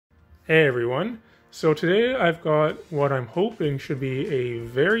Hey everyone, so today I've got what I'm hoping should be a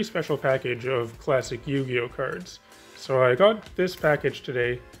very special package of classic Yu-Gi-Oh cards. So I got this package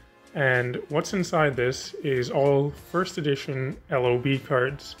today, and what's inside this is all first edition LOB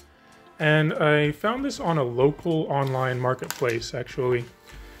cards. And I found this on a local online marketplace actually.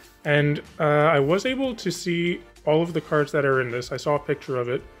 And I was able to see all of the cards that are in this. I saw a picture of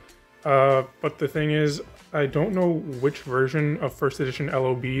it. But the thing is, I don't know which version of first edition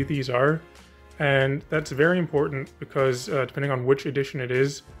LOB these are, and that's very important because depending on which edition it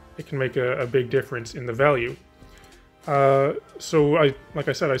is, it can make a big difference in the value. So like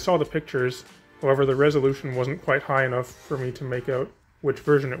I said, I saw the pictures, however the resolution wasn't quite high enough for me to make out which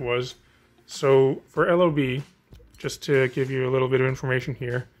version it was. So for LOB, just to give you a little bit of information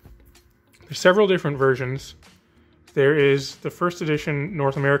here, there's several different versions. There is the first edition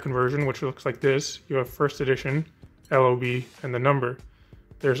North American version, which looks like this. You have first edition, LOB, and the number.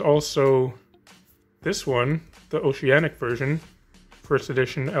 There's also this one, the Oceanic version, first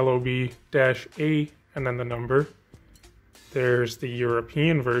edition LOB-A, and then the number. There's the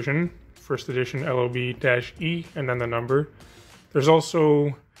European version, first edition LOB-E, and then the number. There's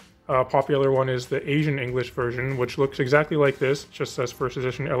also a popular one is the Asian English version, which looks exactly like this, just says first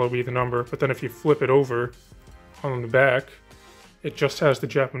edition LOB, the number, but then if you flip it over, on the back, it just has the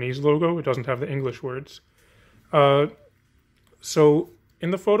Japanese logo. It doesn't have the English words. So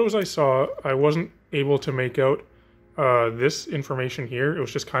in the photos I saw, I wasn't able to make out this information here. It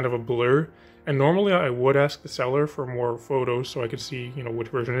was just kind of a blur. And normally I would ask the seller for more photos so I could see, you know, which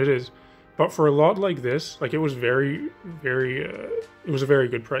version it is. But for a lot like this, like it was it was a very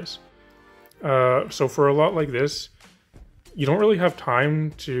good price. So for a lot like this, you don't really have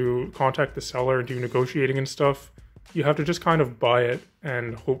time to contact the seller and do negotiating and stuff. You have to just kind of buy it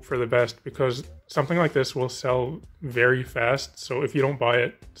and hope for the best, because something like this will sell very fast. So if you don't buy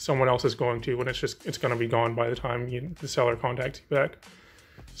it, someone else is going to, and it's going to be gone by the time the seller contacts you back.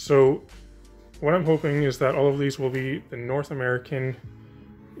 So what I'm hoping is that all of these will be the North American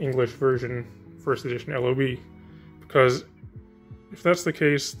English version first edition LOB, because if that's the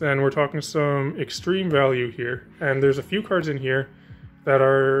case, then we're talking some extreme value here. And there's a few cards in here that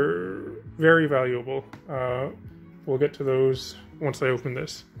are very valuable. We'll get to those once I open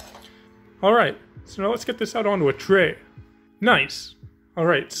this. Alright, so now let's get this out onto a tray. Nice!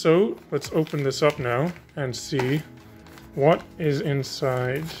 Alright, so let's open this up now and see what is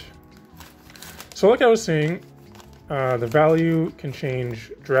inside. So like I was saying, the value can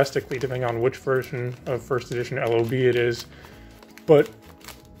change drastically depending on which version of first edition LOB it is. But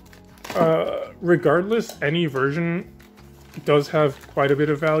regardless, any version does have quite a bit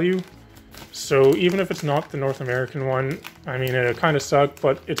of value. So even if it's not the North American one, I mean, it'll kind of suck,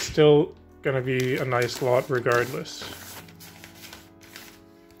 but it's still going to be a nice lot regardless.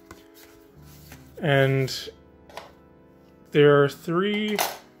 And there are three...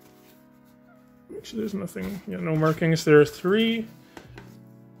 Actually, there's nothing, no markings. There are three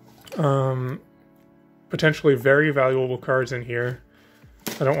potentially very valuable cards in here.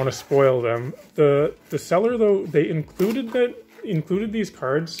 I don't want to spoil them. The seller, though, they included these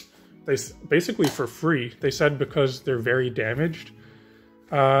cards basically for free. They said because they're very damaged.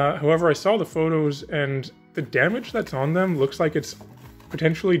 However, I saw the photos and the damage that's on them looks like it's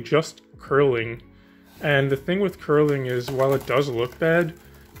potentially just curling. And the thing with curling is, while it does look bad,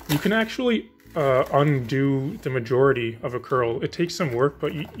 you can actually undo the majority of a curl. It takes some work,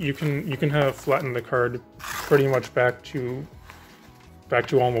 but you can have flattened the card pretty much back to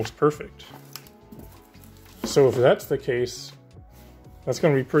almost perfect. So if that's the case, that's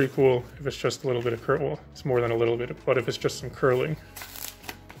going to be pretty cool if it's just a little bit of curl. Well, it's more than a little bit, but if it's just some curling.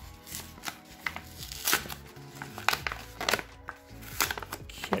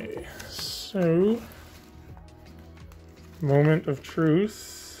 Okay, so moment of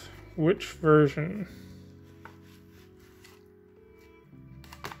truth. Which version?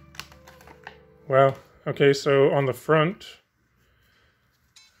 Wow. Okay, so on the front,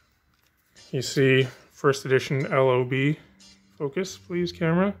 you see first edition LOB. Focus, please,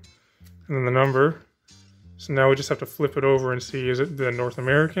 camera. And then the number. So now we just have to flip it over and see, is it the North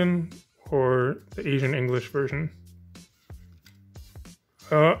American or the Asian English version?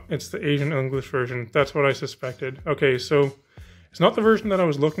 It's the Asian English version. That's what I suspected. Okay, so it's not the version that I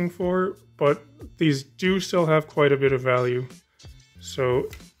was looking for, but these do still have quite a bit of value. So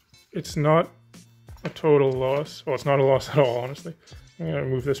it's not a total loss. Well, it's not a loss at all, honestly. I'm going to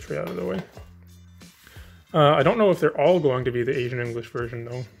move this tray out of the way. I don't know if they're all going to be the Asian English version,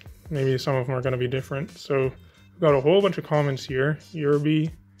 though. Maybe some of them are going to be different. So we've got a whole bunch of comments here.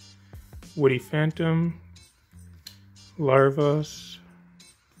 Yerby, Woody Phantom, Larvas,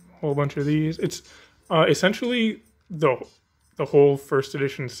 whole bunch of these. It's essentially the whole first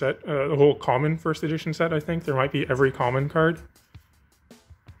edition set, the whole common first edition set, I think. There might be every common card.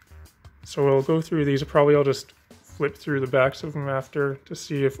 So we'll go through these. Probably I'll just flip through the backs of them after to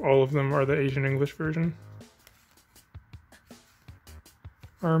see if all of them are the Asian English version.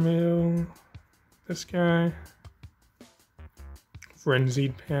 Armail, this guy,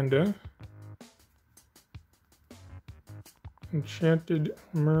 Frenzied Panda, Enchanted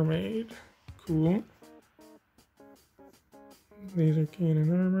Mermaid, cool. Laser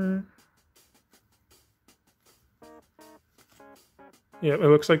Cannon Armor. Yeah, it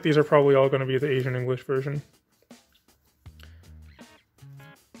looks like these are probably all going to be the Asian English version.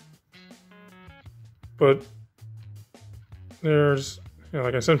 But there's,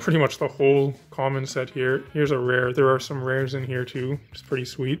 like I said, pretty much the whole common set here. Here's a rare. There are some rares in here too, which is pretty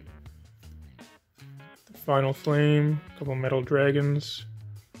sweet. The Final Flame, a couple Metal Dragons.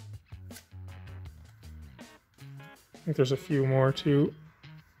 I think there's a few more too.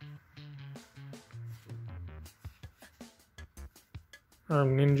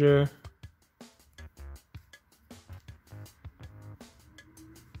 Armed Ninja.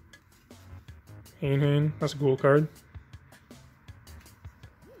 Hain, that's a cool card.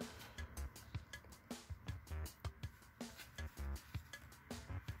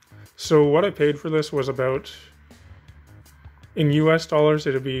 So what I paid for this was about, in US dollars,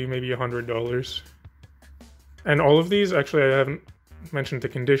 it'd be maybe $100. And all of these, actually I haven't mentioned the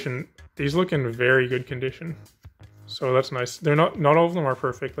condition, these look in very good condition. So that's nice. They're not all of them are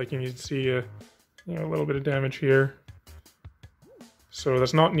perfect. Like you can see a little bit of damage here. So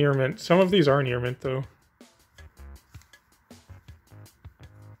that's not near mint. Some of these are near mint though.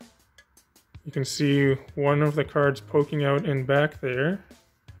 You can see one of the cards poking out in back there.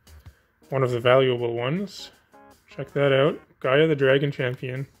 One of the valuable ones. Check that out. Gaia the Dragon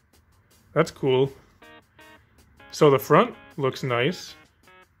Champion. That's cool. So the front looks nice.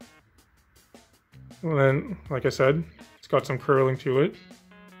 And then, like I said, it's got some curling to it.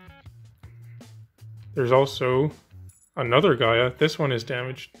 There's also another Gaia. This one is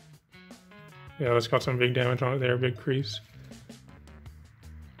damaged. Yeah, it's got some big damage on it there, big crease.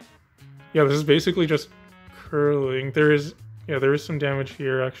 Yeah, this is basically just curling. There is some damage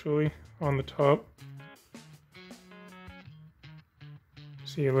here actually on the top.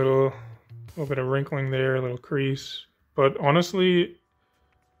 See a little bit of wrinkling there, a little crease. But honestly,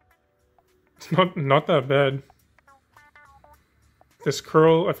 it's not that bad. This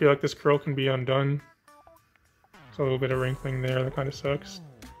curl, I feel like this curl can be undone. There's a little bit of wrinkling there, that kind of sucks.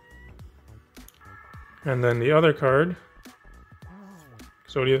 And then the other card,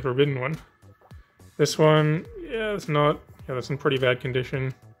 Exodia the Forbidden One. This one, that's in pretty bad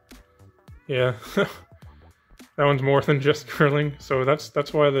condition. Yeah, that one's more than just curling, so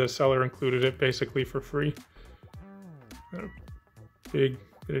that's why the seller included it basically for free. Big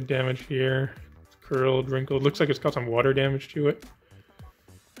bit of damage here. It's curled, wrinkled. Looks like it's got some water damage to it.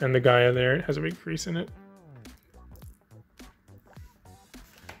 And the Gaia there has a big crease in it.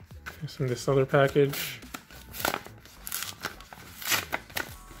 There's in this other package.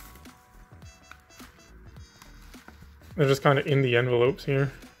 They're just kind of in the envelopes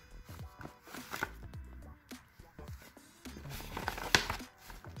here.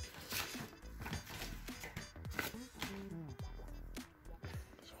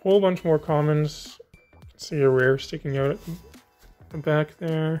 A whole bunch more commons. See a rare sticking out at the back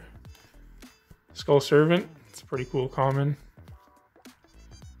there. Skull Servant, it's a pretty cool common.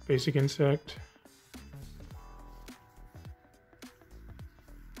 Basic Insect.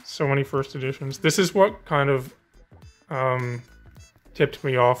 So many first editions. This is what kind of tipped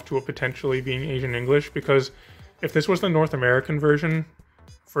me off to it potentially being Asian English, because if this was the North American version,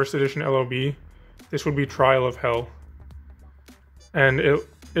 first edition LOB, this would be Trial of Hell. And it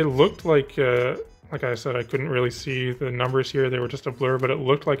looked like I said, I couldn't really see the numbers here. They were just a blur, but it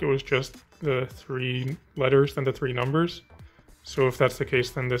looked like it was just the 3 letters and the 3 numbers. So if that's the case,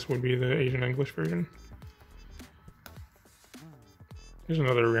 then this would be the Asian English version. Here's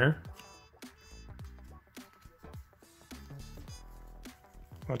another rare.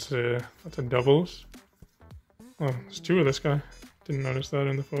 That's a doubles. Oh, there's 2 of this guy. Didn't notice that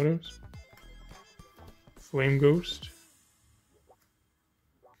in the photos. Flame Ghost.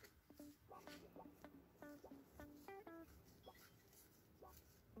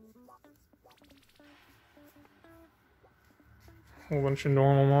 Whole bunch of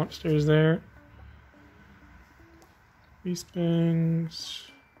normal monsters there. Beast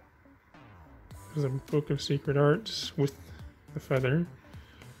Bangs. There's a Book of Secret Arts with the feather.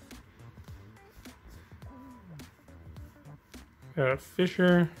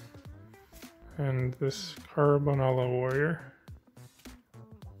 Fisher. and this Carbonella Warrior.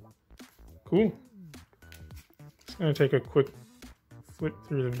 Cool. Just gonna take a quick flip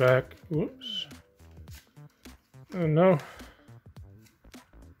through the back. Whoops. Oh no.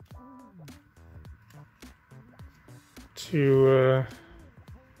 To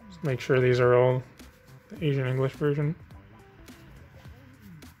just make sure these are all the Asian English version.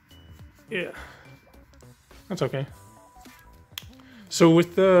 Yeah, that's okay. So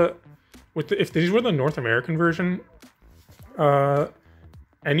with the if these were the North American version,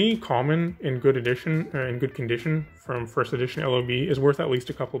 any common in good edition or in good condition from first edition LOB is worth at least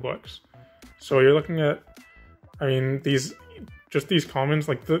a couple bucks. So you're looking at, I mean, these commons,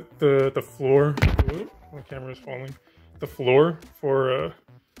 like the floor. Whoop, my camera is falling. The floor for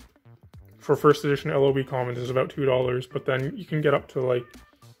first edition LOB commons is about $2, but then you can get up to like,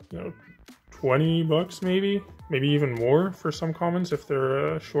 you know, 20 bucks maybe even more for some commons if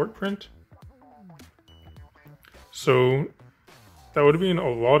they're a short print. So that would be a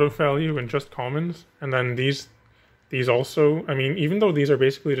lot of value in just commons. And then these also, I mean, even though these are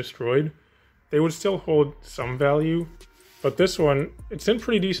basically destroyed, they would still hold some value. But this one, it's in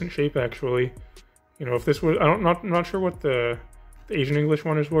pretty decent shape actually. You know, if this was, I'm not sure what the Asian English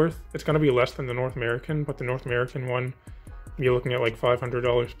one is worth. It's going to be less than the North American, but the North American one, you're looking at like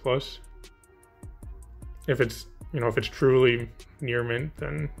 $500 plus. If it's, you know, if it's truly near mint,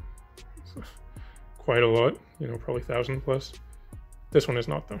 then it's quite a lot, you know, probably 1,000 plus. This one is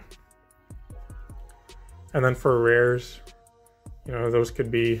not though. And then for rares, you know, those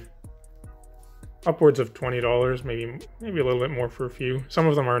could be upwards of $20, maybe a little bit more for a few. Some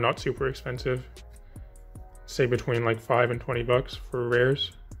of them are not super expensive. Say between like 5 and 20 bucks for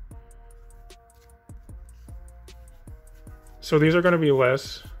rares. So these are going to be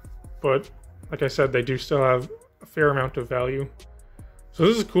less, but like I said, they do still have a fair amount of value. So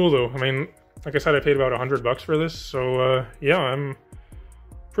this is cool though. I mean, like I said, I paid about 100 bucks for this. So yeah, I'm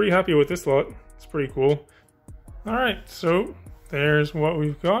pretty happy with this lot. It's pretty cool. All right, so there's what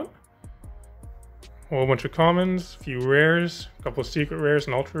we've got. A whole bunch of commons, a few rares, a couple of secret rares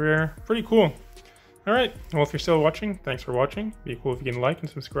and ultra rare. Pretty cool. All right, well, if you're still watching, thanks for watching. Be cool if you can like and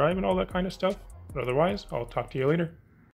subscribe and all that kind of stuff. But otherwise, I'll talk to you later.